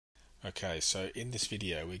Okay, so in this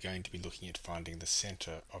video we're going to be looking at finding the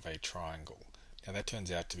centre of a triangle. Now that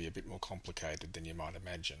turns out to be a bit more complicated than you might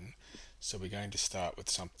imagine, so we're going to start with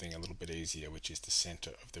something a little bit easier, which is the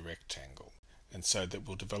centre of the rectangle. And so that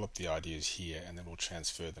we'll develop the ideas here and then we'll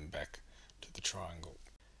transfer them back to the triangle.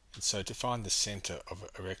 And so to find the centre of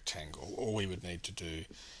a rectangle, all we would need to do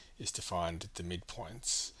is to find the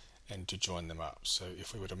midpoints and to join them up. So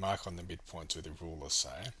if we were to mark on the midpoints with a ruler,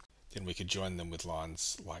 say, then we could join them with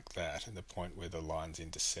lines like that, and the point where the lines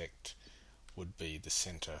intersect would be the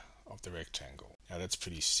centre of the rectangle. Now that's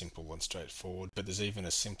pretty simple and straightforward, but there's even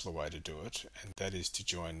a simpler way to do it, and that is to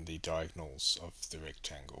join the diagonals of the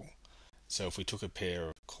rectangle. So if we took a pair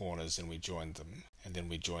of corners and we joined them, and then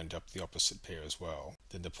we joined up the opposite pair as well,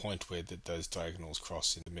 then the point where those diagonals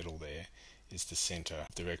cross in the middle there is the centre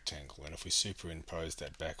of the rectangle. And if we superimpose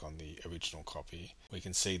that back on the original copy, we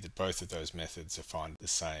can see that both of those methods find the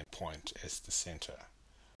same point as the centre.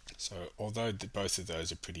 So although both of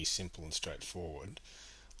those are pretty simple and straightforward,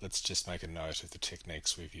 let's just make a note of the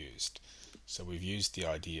techniques we've used. So we've used the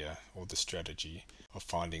idea or the strategy of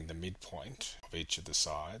finding the midpoint of each of the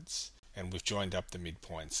sides, and we've joined up the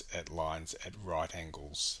midpoints at lines at right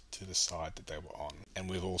angles to the side that they were on. And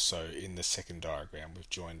we've also, in the second diagram, we've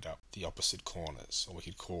joined up the opposite corners, or we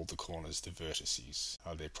could call the corners the vertices,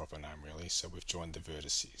 are their proper name really, so we've joined the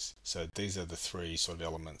vertices. So these are the three sort of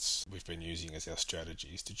elements we've been using as our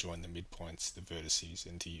strategies: to join the midpoints, the vertices,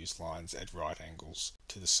 and to use lines at right angles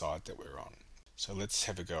to the side that we're on. So let's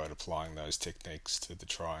have a go at applying those techniques to the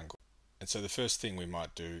triangle. And so the first thing we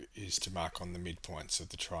might do is to mark on the midpoints of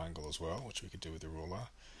the triangle as well, which we could do with a ruler,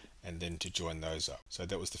 and then to join those up. So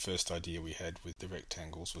that was the first idea we had with the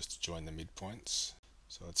rectangles, was to join the midpoints.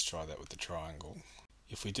 So let's try that with the triangle.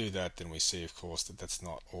 If we do that, then we see, of course, that that's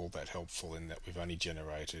not all that helpful, in that we've only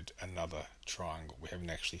generated another triangle. We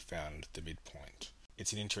haven't actually found the midpoint.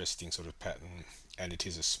 It's an interesting sort of pattern, and it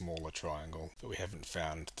is a smaller triangle, but we haven't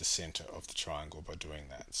found the centre of the triangle by doing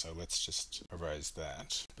that. So let's just erase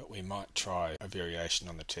that. But we might try a variation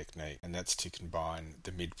on the technique, and that's to combine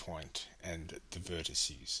the midpoint and the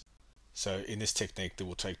vertices. So in this technique,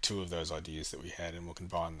 we'll take two of those ideas that we had and we'll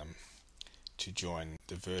combine them to join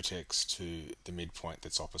the vertex to the midpoint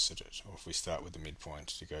that's opposite it. Or if we start with the midpoint,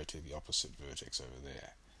 to go to the opposite vertex over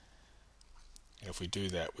there. And if we do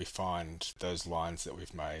that, we find those lines that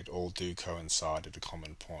we've made all do coincide at a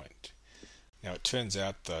common point. Now it turns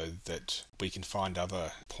out though that we can find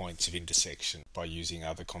other points of intersection by using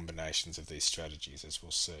other combinations of these strategies, as we'll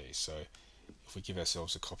see. So if we give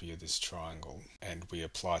ourselves a copy of this triangle and we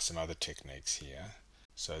apply some other techniques here,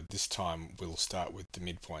 so this time we'll start with the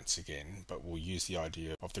midpoints again, but we'll use the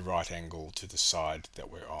idea of the right angle to the side that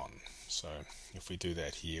we're on. So if we do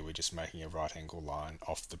that here, we're just making a right angle line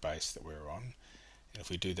off the base that we're on. And if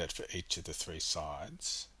we do that for each of the three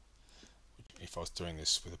sides, if I was doing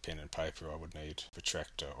this with a pen and paper, I would need a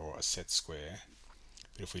protractor or a set square.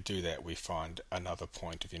 But if we do that, we find another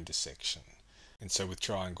point of intersection. And so with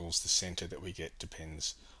triangles, the centre that we get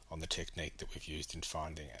depends on the technique that we've used in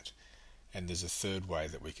finding it. And there's a third way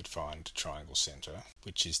that we could find a triangle centre,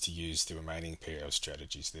 which is to use the remaining pair of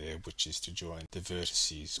strategies there, which is to join the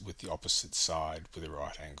vertices with the opposite side with a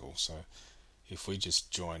right angle. So if we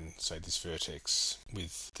just join, say, this vertex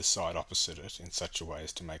with the side opposite it in such a way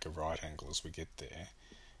as to make a right angle as we get there,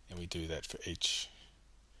 and we do that for each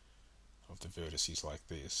of the vertices like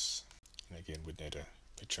this, and again we'd need a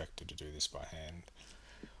protractor to do this by hand,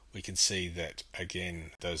 we can see that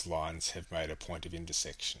again those lines have made a point of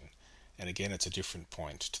intersection. And again, it's a different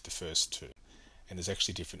point to the first two. And there's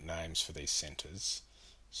actually different names for these centres.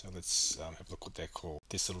 So let's have a look what they're called.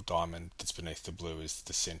 This little diamond that's beneath the blue is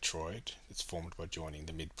the centroid. It's formed by joining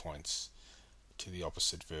the midpoints to the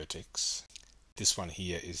opposite vertex. This one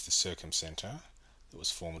here is the circumcentre that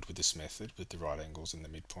was formed with this method, with the right angles and the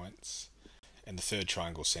midpoints. And the third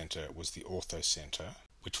triangle centre was the orthocentre,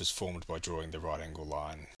 which was formed by drawing the right angle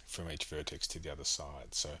line from each vertex to the other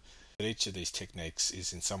side. So each of these techniques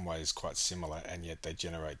is in some ways quite similar, and yet they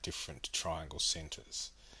generate different triangle centres.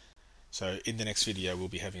 So in the next video we'll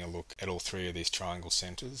be having a look at all three of these triangle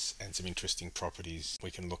centres and some interesting properties we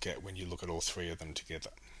can look at when you look at all three of them together.